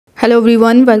Hello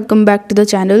everyone, welcome back to the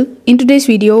channel. In today's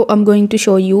video, I'm going to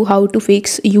show you how to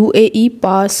fix UAE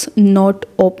Pass Not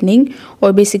Opening,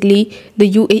 or basically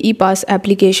the UAE Pass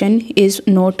application is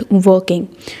not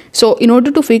working. So in order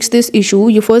to fix this issue,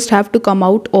 you first have to come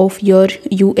out of your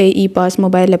UAE Pass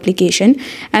mobile application,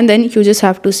 and then you just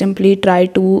have to simply try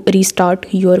to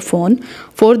restart your phone.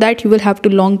 For that, you will have to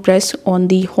long press on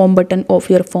the home button of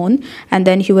your phone, and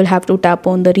then you will have to tap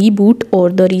on the reboot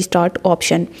or the restart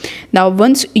option. Now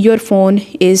once your phone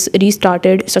is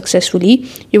restarted successfully,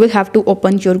 you will have to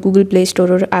open your Google Play Store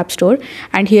or App Store,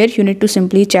 and here you need to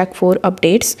simply check for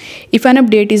updates. If an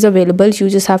update is available, you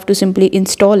just have to simply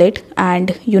install it,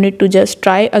 and you need to just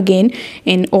try again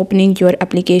in opening your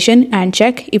application and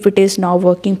check if it is now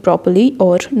working properly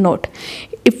or not.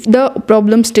 If the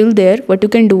problem still there, what you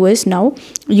can do is now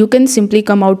you can simply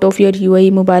come out of your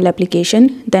UAE mobile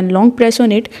application, then long press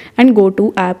on it and go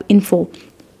to app info.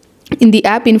 In the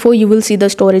app info, you will see the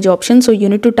storage option. So you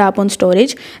need to tap on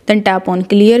storage, then tap on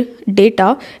clear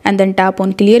data, and then tap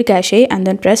on clear cache, and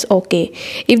then press OK.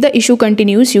 If the issue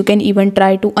continues, you can even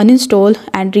try to uninstall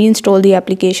and reinstall the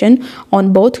application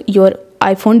on both your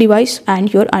iPhone device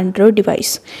and your Android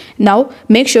device. Now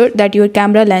make sure that your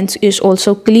camera lens is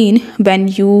also clean when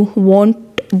you want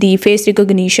the face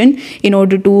recognition in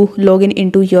order to log in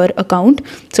into your account.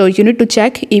 So you need to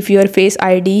check if your face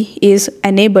ID is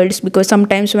enabled, because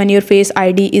sometimes when your face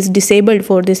ID is disabled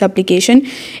for this application,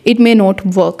 it may not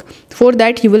work. For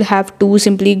that, you will have to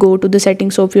simply go to the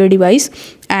settings of your device,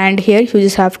 and here you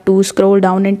just have to scroll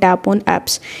down and tap on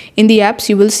apps. In the apps,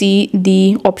 you will see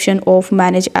the option of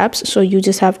manage apps. So you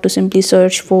just have to simply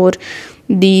search for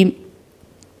the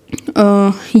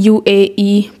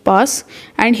UAE Pass,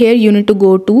 and here you need to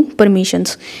go to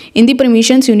permissions. In the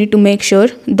permissions, you need to make sure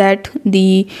that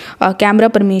the camera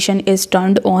permission is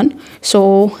turned on.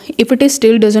 So if it is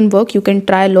still doesn't work, you can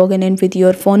try logging in with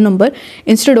your phone number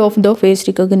instead of the face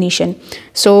recognition.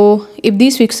 So if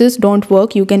these fixes don't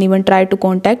work, you can even try to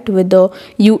contact with the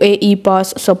UAE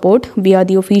Pass support via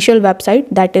the official website,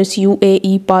 that is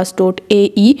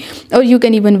uaepass.ae, or you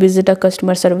can even visit a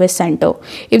customer service center.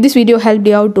 If this video helped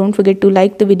you out, don't forget to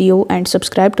like the video and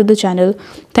subscribe to the channel.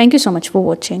 Thank you so much for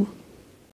watching.